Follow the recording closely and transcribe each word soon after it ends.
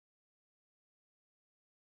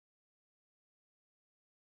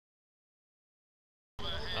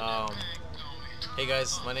Hey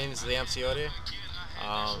guys, my name is Leamsi Ore.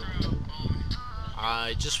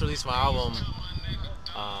 I just released my album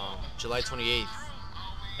July 28th,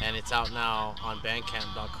 and it's out now on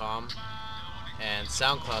Bandcamp.com and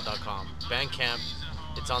SoundCloud.com. Bandcamp,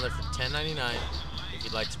 it's on there for $10.99 if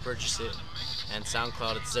you'd like to purchase it, and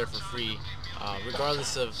SoundCloud, it's there for free.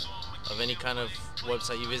 Regardless of any kind of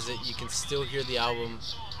website you visit, you can still hear the album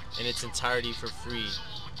in its entirety for free.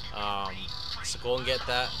 So go and get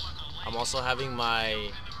that. I'm also having my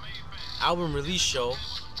album release show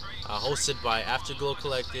hosted by Afterglow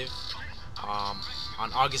Collective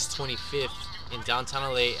on August 25th in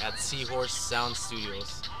downtown LA at Seahorse Sound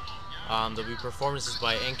Studios. There'll be performances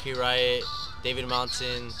by NK Riot, David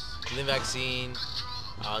Mountain, Lynn Vaccine,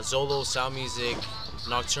 Zolo Sound Music,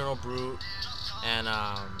 Nocturnal Brute, and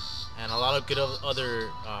a lot of good other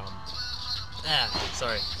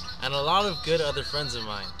and a lot of good other friends of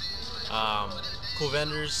mine. Cool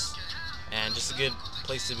vendors, and just a good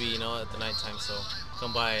place to be, at the nighttime. So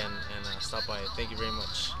come by and stop by. Thank you very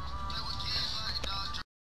much.